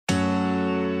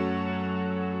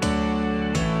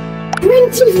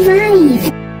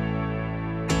25.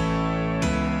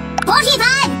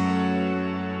 45.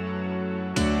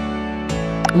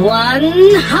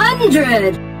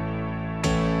 100.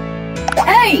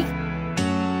 8.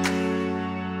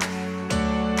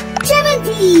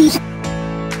 70.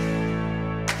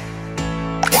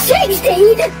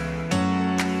 60.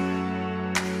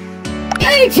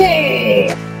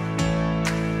 80.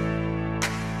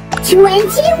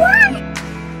 21.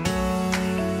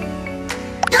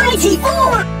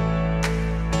 94.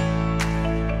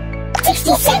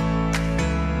 66.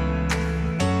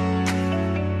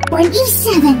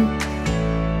 27.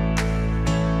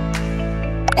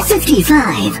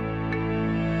 55.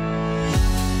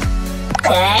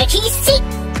 36.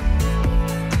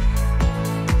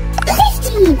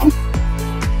 15.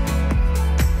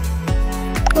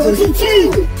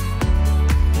 42.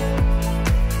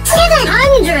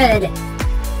 700.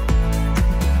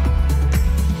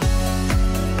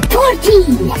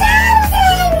 14.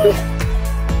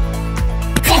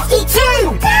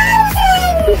 52.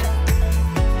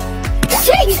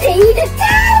 16.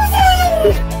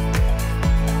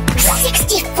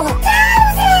 64.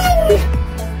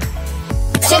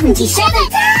 77.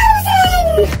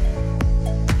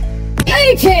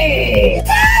 80.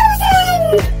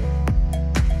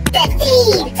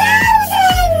 15.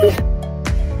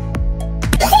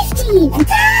 15.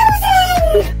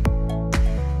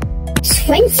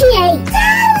 28.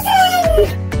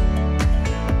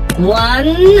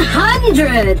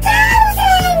 100.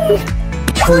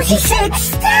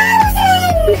 46.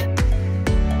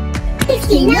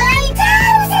 59.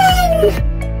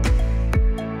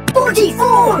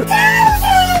 44.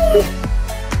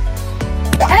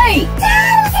 8.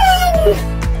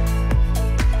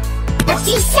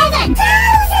 57.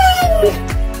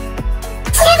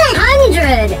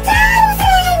 700.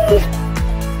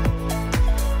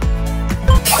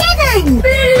 7.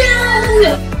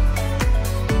 Billion.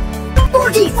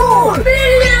 44.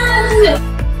 Billion.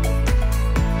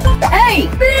 8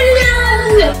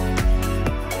 billion.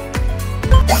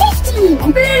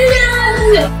 15.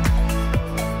 Billion.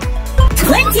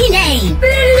 29.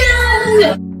 Billion.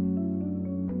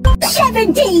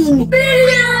 17.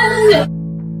 Billion.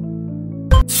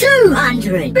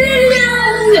 200.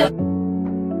 Billion.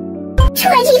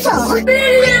 24.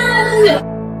 Billion.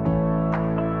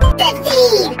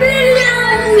 15.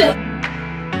 Billion.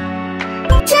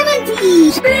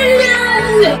 17.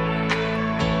 Billion.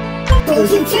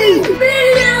 42.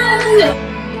 Billion.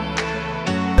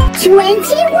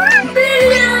 21.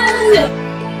 Billion.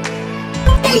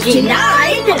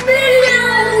 89.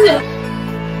 Billion.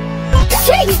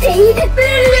 16.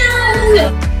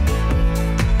 Billion.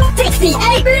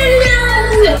 68.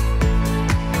 Billion.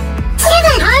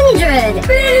 700.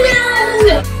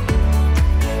 Billion.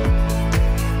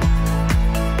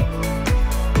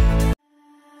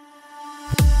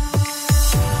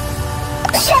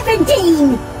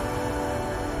 17.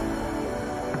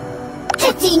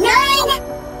 59.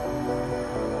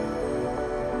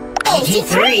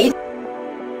 83.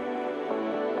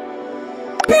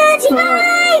 35.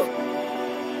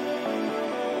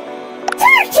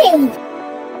 30.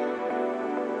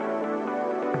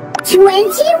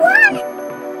 21.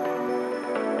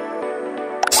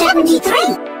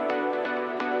 73.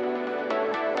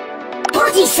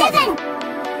 47.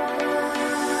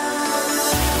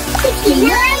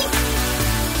 59.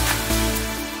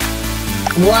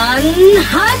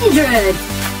 100.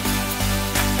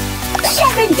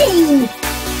 17.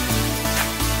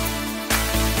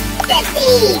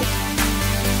 15.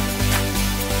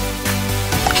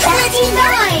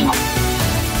 39.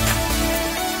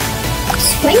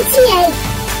 28.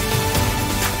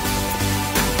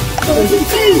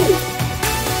 42.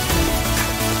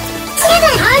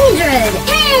 700.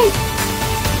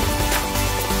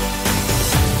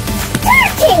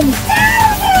 13.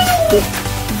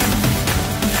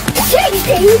 16.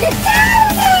 22.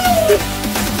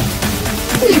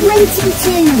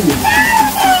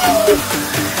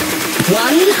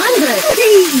 100.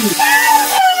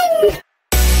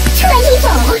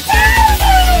 24.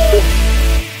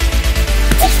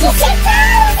 66.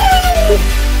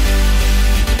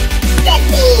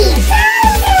 15.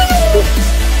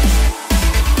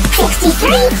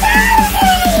 63.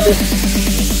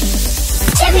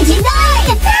 79.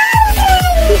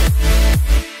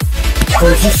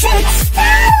 46.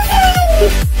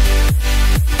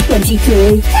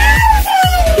 23.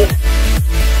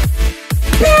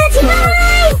 39.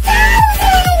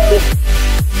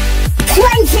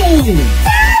 20.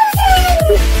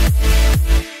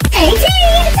 18.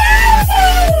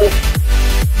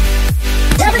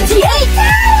 78.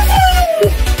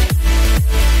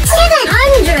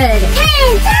 700.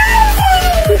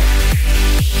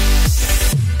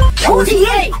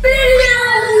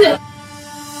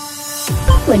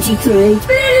 23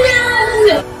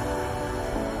 billion,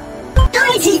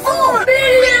 94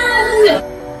 billion,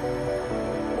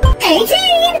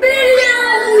 18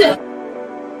 billion,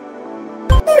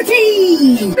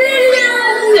 14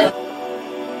 billion,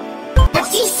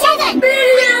 57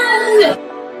 billion,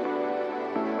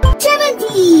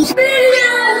 70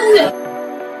 billion,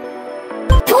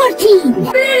 14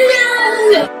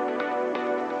 billion,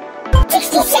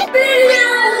 66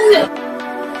 billion,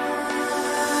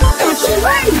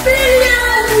 31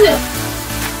 billion,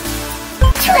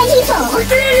 24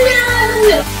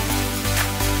 billion,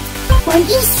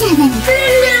 27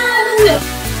 billion,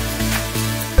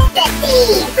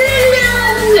 50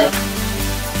 billion,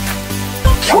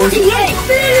 48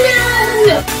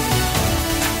 billion,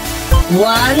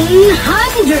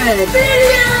 100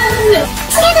 billion,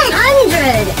 7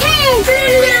 10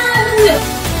 billion.